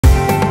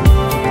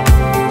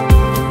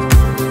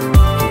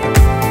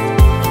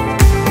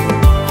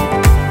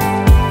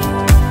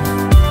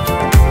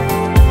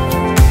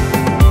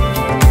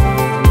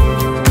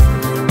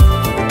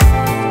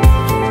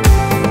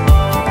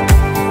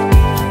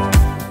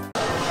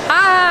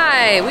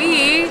Hi,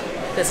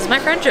 this is my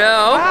friend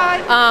Joe. Hi.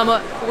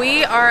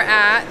 We are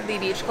at the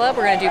beach club.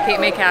 We're gonna do Cape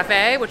May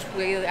Cafe, which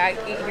we ate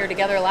here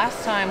together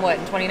last time, what,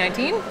 in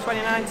 2019?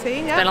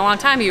 2019, yeah. It's been a long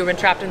time. You've been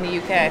trapped in the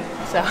UK,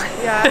 so.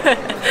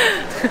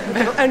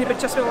 Yeah. Only but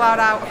just been allowed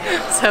out.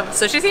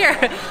 So she's here.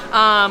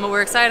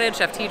 We're excited.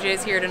 Chef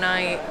TJ's here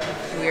tonight.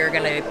 We're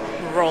gonna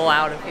roll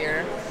out of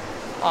here,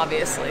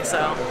 obviously,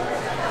 so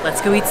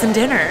let's go eat some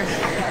dinner.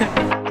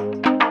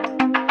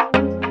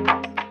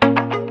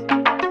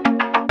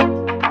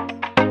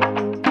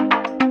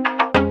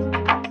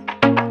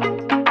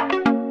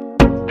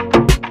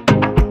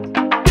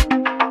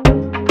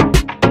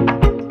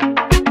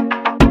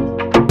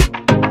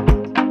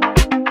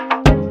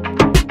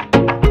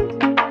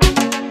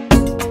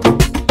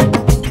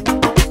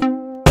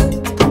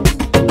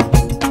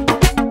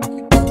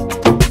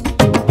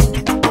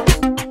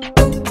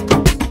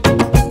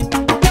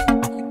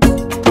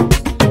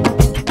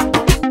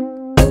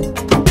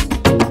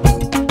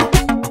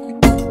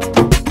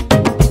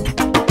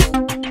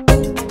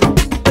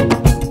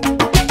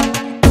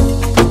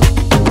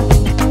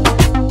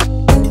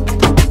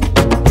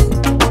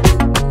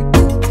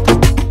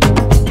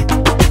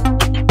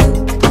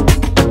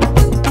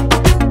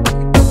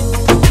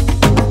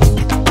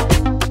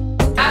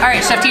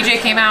 Chef TJ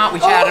came out, we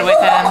chatted with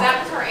him.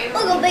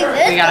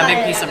 We got a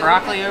big piece of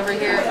broccoli over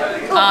here.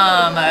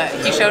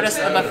 He showed us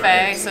the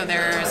buffet, so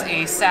there's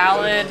a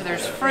salad,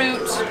 there's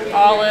fruit,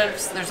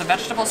 olives, there's a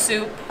vegetable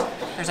soup,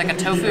 there's like a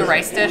tofu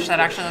rice dish that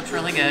actually looks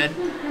really good,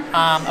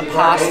 a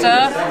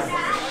pasta,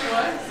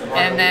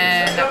 and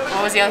then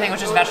what was the other thing,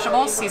 which is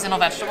vegetables, seasonal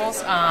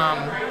vegetables,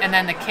 and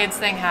then the kids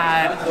thing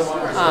had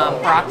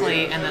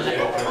broccoli and then the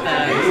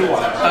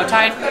bow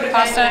tie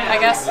pasta, I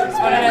guess is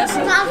what it is.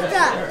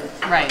 Pasta.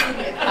 Right,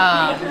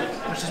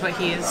 which is what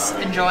he's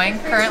enjoying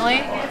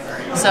currently.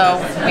 So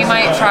we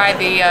might try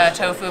the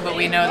tofu, but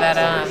we know that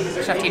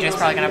Chef TJ is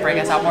probably going to bring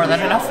us out more than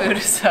enough food,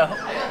 so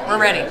we're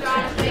ready.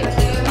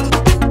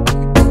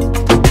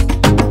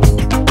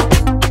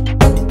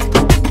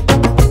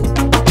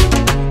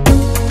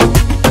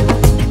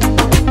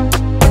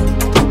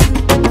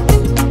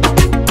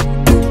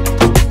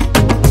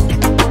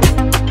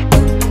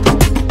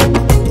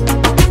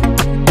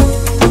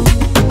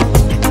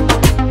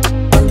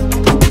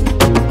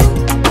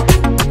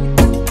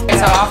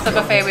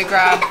 Buffet, we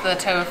grabbed the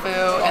tofu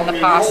and the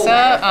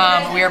pasta.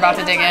 We were about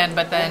to dig in,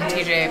 but then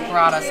TJ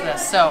brought us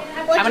this. So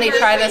I'm going to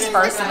try this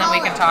first and then we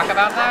can talk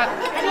about that.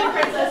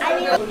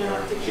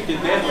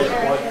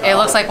 It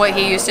looks like what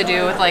he used to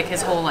do with like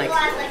his whole like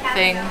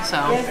thing, so.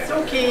 That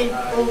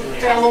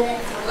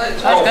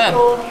was good.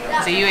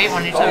 So you ate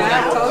one, you said it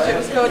was good. It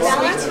was good,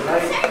 sweet.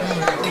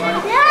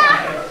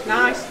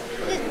 Nice.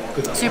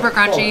 Super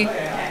crunchy.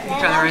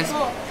 Try the rice.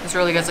 It's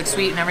really good. It's like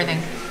sweet and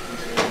everything.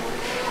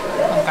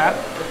 Okay.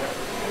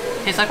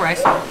 Tastes like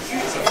rice.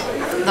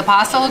 The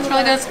pasta looks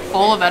really good. It's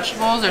full of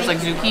vegetables. There's like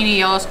zucchini,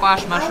 yellow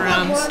squash,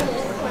 mushrooms.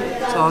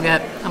 So I'll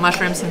get a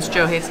mushroom since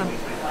Joe hates them.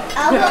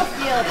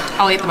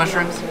 I'll eat the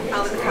mushrooms.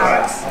 I'll eat the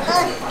carrots.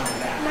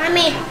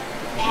 Mommy,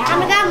 I'm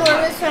gonna get more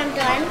of this when I'm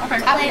done.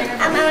 Okay.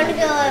 I'm gonna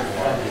go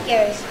with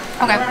Gary's.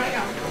 Okay.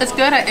 It's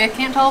good. I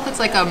can't tell if it's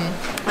like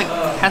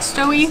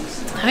pesto-y.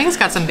 I think it's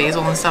got some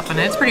basil and stuff in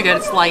it. It's pretty good.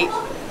 It's light.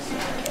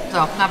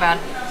 So not bad.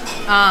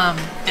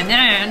 And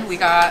then we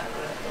got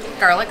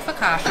garlic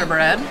focaccia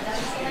bread,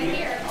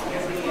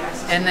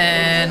 and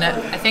then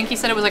I think he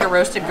said it was like a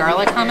roasted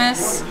garlic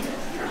hummus,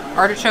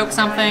 artichoke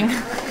something,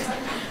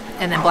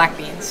 and then black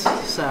beans.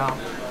 So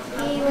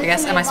I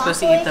guess, am I supposed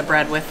to eat the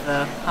bread with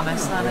the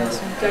hummus? That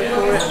is.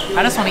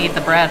 I just want to eat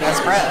the bread as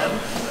bread.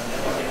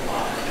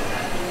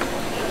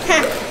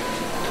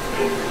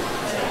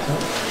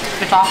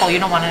 It's awful. You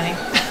don't want any.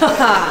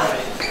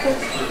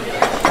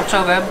 It's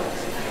so good.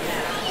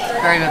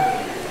 Very good.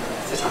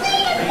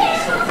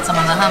 Put some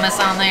of the hummus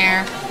on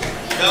there.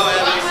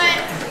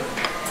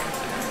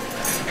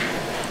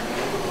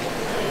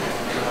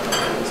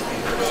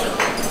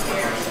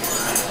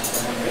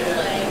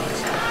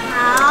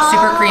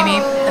 Super creamy.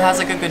 It has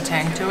like a good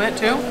tang to it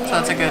too. So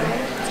it's good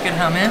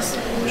hummus.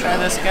 Try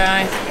this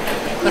guy.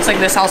 Looks like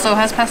this also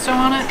has pesto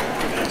on it.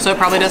 So it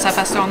probably does have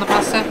pesto on the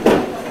pasta.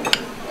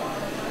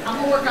 I'm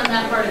gonna work on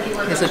that part if you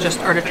work. This is just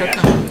artichoke.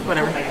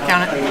 Whatever.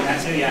 Count it.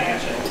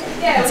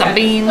 And some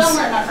beans.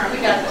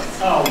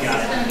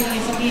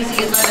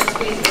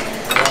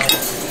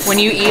 When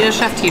you eat a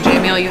Chef TJ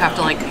meal, you have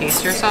to like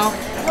pace yourself.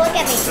 Look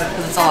at me.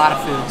 Because it's a lot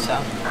of food,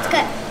 so. It's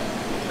good.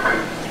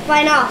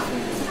 Why not?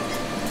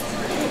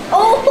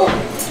 Oh!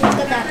 Look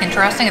at that.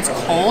 Interesting, it's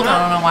cold. I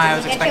don't know why I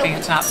was expecting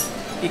it to not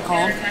be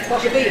cold.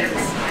 What, the beans?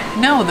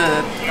 No,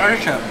 the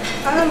artichoke.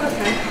 Oh,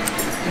 okay.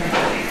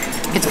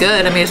 It's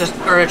good. I mean, it's just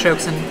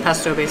artichokes and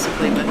pesto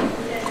basically, but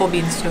cold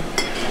beans too.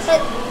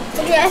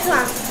 Look at this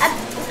one.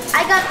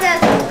 I got the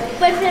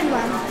whipping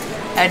one.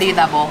 I'd eat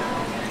that bowl.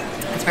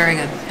 It's very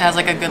good. It has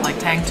like a good like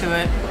tang to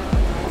it.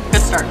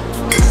 Good start.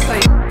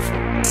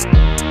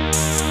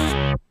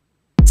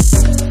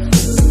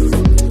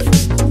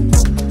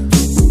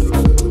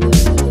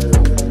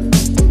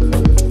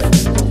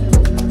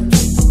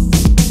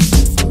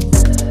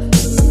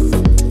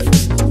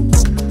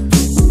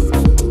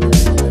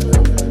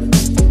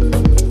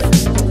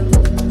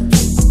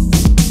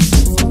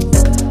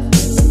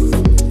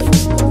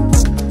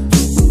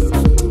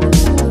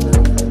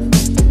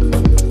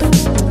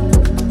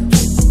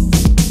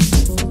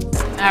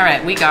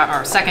 right, we got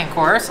our second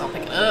course. I'll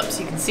pick it up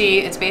so you can see.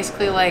 It's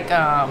basically like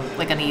an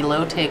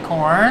elote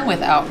corn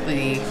without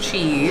the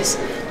cheese.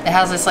 It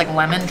has this like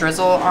lemon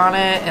drizzle on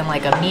it and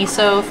like a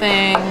miso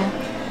thing.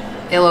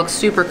 It looks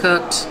super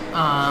cooked.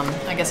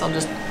 I guess I'll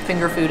just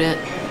finger food it.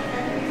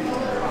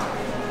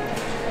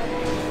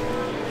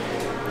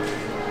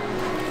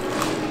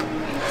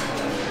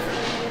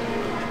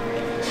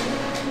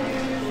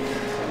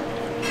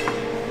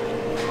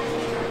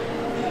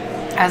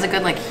 It has a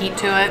good like heat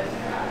to it,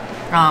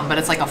 but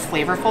it's like a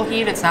flavorful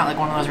heat. It's not like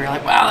one of those where you're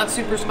like, wow, that's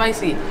super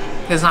spicy.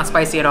 It's not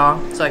spicy at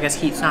all. So I guess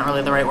heat's not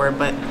really the right word,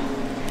 but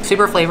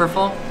super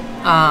flavorful.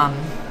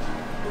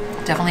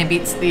 Definitely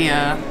beats the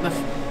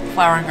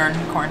Flower and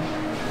Garden corn.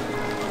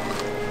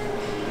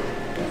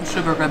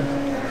 Super good.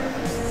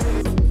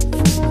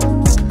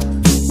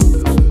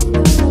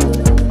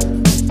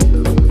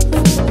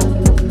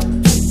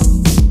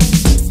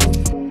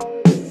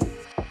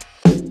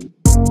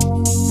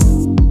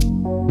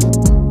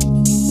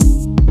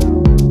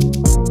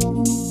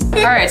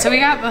 All right, so we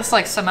got this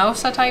like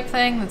samosa type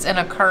thing that's in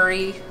a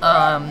curry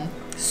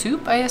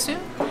soup, I assume.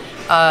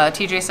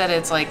 TJ said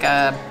it's like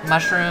a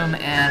mushroom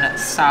and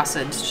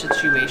sausage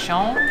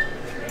situation.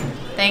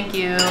 Thank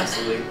you.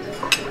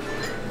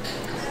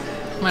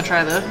 I'm gonna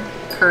try the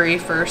curry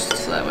first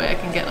so that way I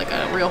can get like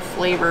a real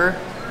flavor.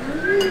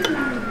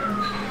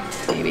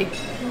 Maybe,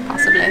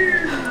 possibly.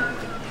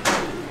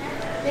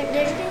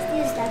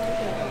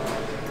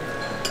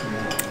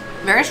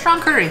 Very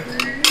strong curry.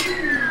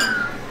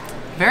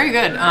 Very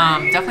good.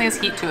 Definitely has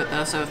heat to it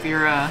though, so if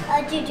you're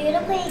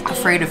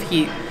afraid of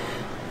heat,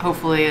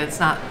 hopefully it's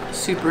not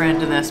super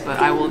into this, but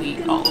I will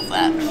eat all of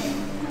that.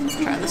 Let's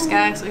try this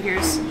guy. So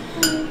here's,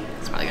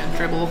 it's probably gonna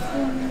dribble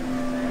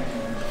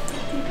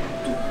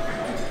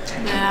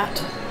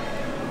that.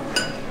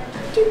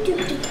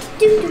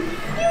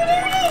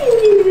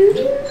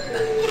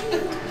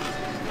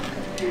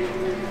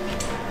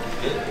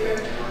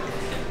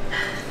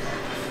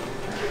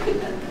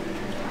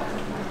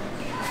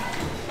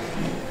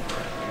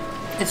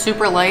 It's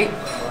super light.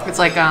 It's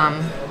like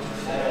kind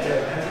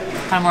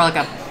of more like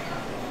a,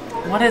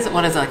 what is it?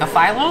 Like a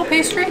phyllo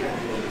pastry?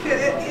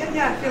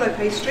 Yeah, phyllo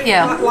pastry.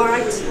 Yeah.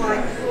 Light,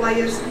 like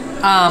layers.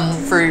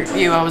 For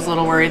you, I was a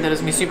little worried that it was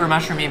gonna be super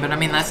mushroomy, but I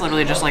mean that's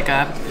literally just like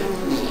a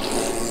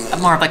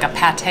more of like a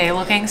pate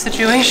looking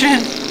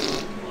situation.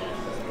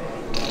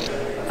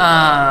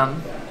 But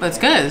it's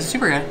good. It's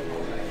super good.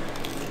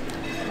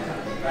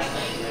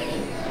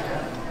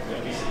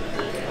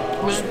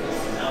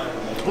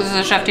 This is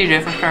a Chef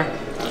TJ for sure.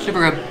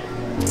 Super good.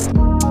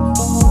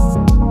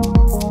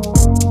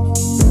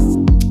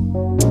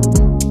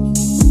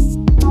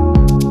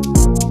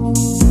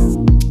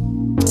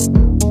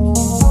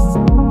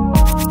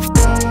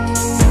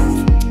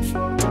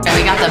 Okay,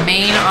 we got the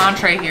main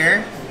entree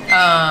here.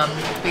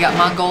 We got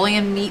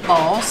Mongolian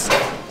meatballs,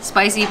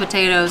 spicy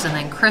potatoes, and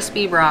then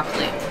crispy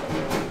broccoli.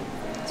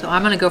 So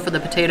I'm gonna go for the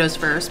potatoes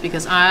first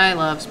because I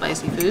love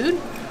spicy food.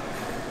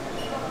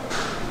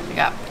 We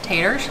got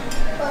potatoes.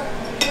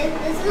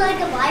 This is like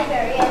a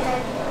library, and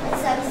then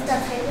some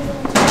stuff goes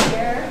into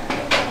here,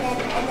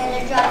 and then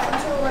it drops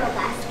into a little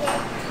basket,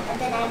 and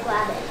then I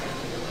grab it.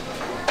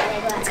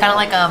 It's kind of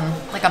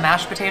like a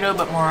mashed potato,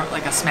 but more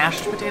like a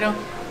smashed potato.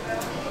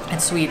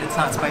 It's sweet. It's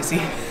not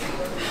spicy.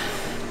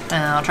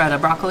 And I'll try the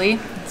broccoli.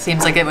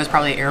 Seems like it was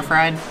probably air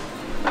fried.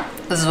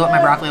 This is what my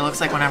broccoli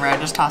looks like whenever I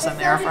just toss it in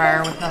the air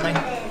fryer with nothing.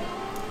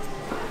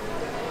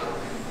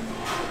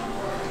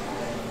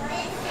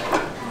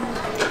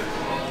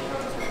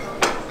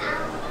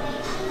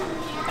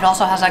 It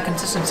also has that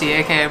consistency,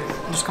 aka it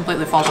just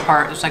completely falls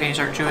apart the second you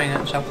start chewing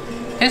it, so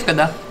it tastes good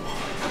though.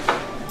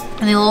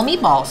 And the little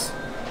meatballs.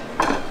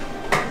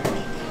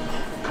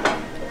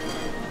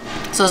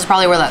 So this is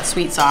probably where that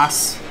sweet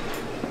sauce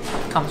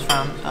comes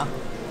from, so.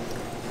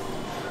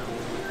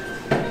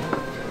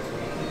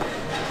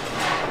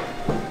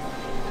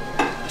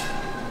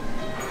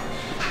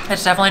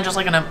 It's definitely just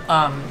like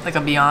like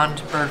a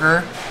Beyond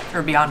Burger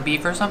or Beyond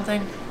Beef or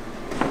something,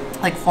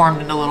 like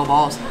formed into little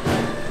balls.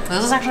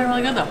 This is actually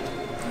really good though.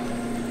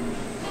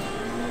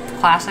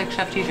 Classic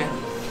Chef TJ.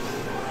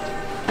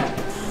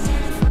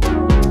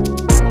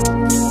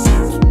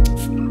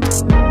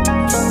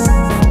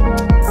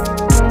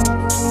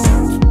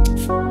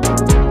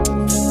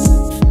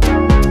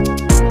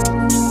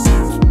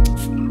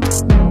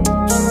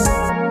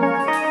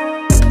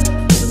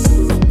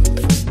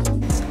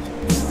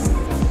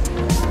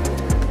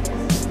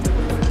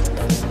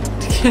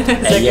 Is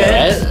that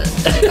good?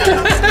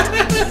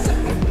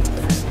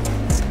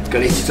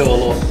 Got it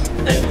all up.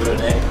 Thank you,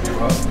 Renee.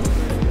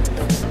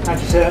 How'd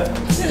you say it?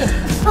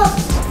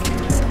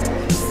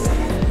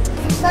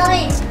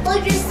 Mommy,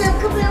 look, there's some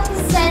coming off the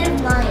side of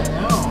mine.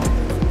 No.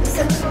 There's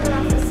some coming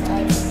off the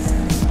side.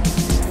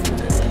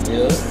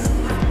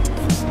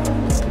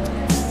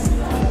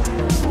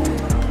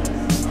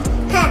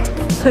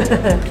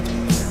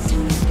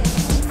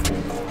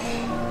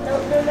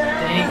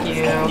 Thank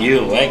you. You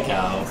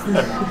welcome.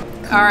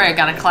 All right,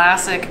 got a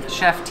classic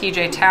Chef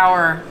TJ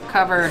tower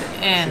covered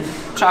in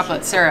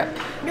chocolate syrup.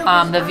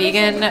 The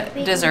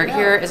vegan dessert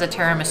here is a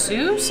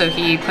tiramisu, so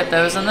he put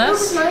those in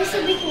this. Mommy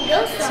said we can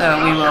go somewhere.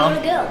 So we I wanna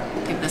will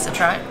go. give this a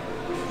try.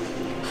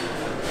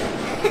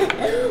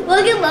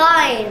 Look at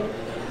mine.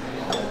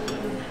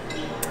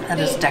 That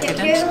is Here's a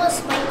decadent. little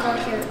sprinkle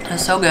here.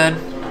 It's so good.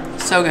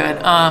 So good.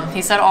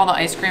 He said all the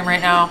ice cream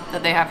right now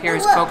that they have here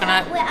is Look,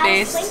 coconut we add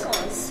based.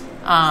 sprinkles.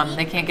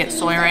 They can't get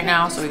soy right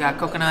now, so we got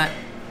coconut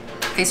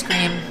ice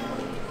cream.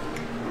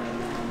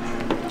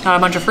 Got a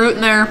bunch of fruit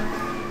in there.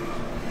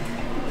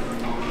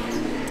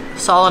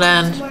 Solid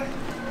end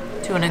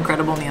to an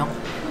incredible meal.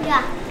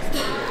 Yeah.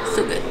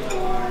 So good.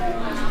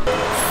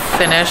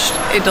 Finished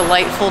a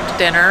delightful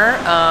dinner,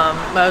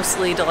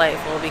 mostly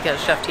delightful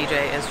because Chef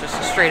TJ is just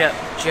a straight up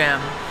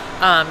gem.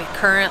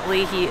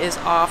 Currently he is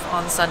off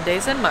on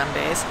Sundays and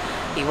Mondays.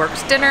 He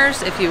works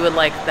dinners. If you would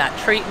like that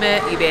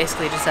treatment, you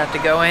basically just have to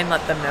go in,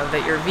 let them know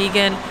that you're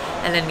vegan,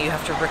 and then you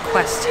have to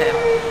request him.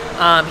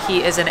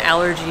 He is an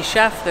allergy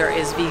chef. There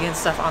is vegan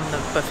stuff on the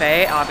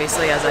buffet,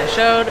 obviously, as I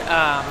showed,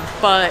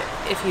 but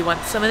if you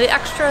want some of the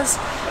extras,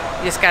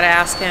 you just gotta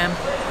ask him.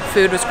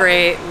 Food was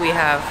great. We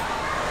have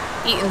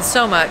eaten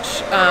so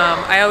much.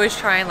 I always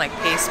try and like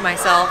pace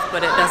myself,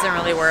 but it doesn't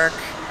really work.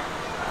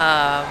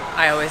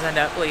 I always end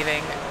up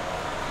leaving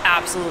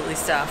absolutely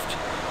stuffed,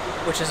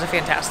 which is a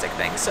fantastic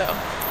thing. So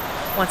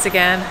once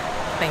again,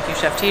 thank you,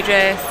 Chef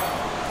TJ,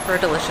 for a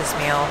delicious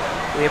meal.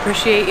 We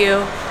appreciate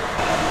you.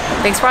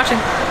 Thanks for watching.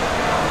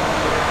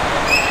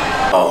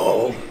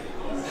 Oh,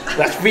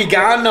 that's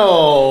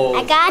vegano.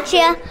 I got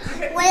you.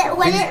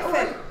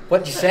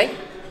 What'd you say?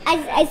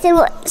 I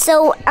said,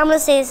 so I'm going to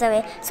say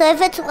something. So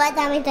if it's wet,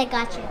 that means I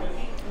got you.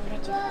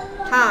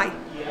 Hi.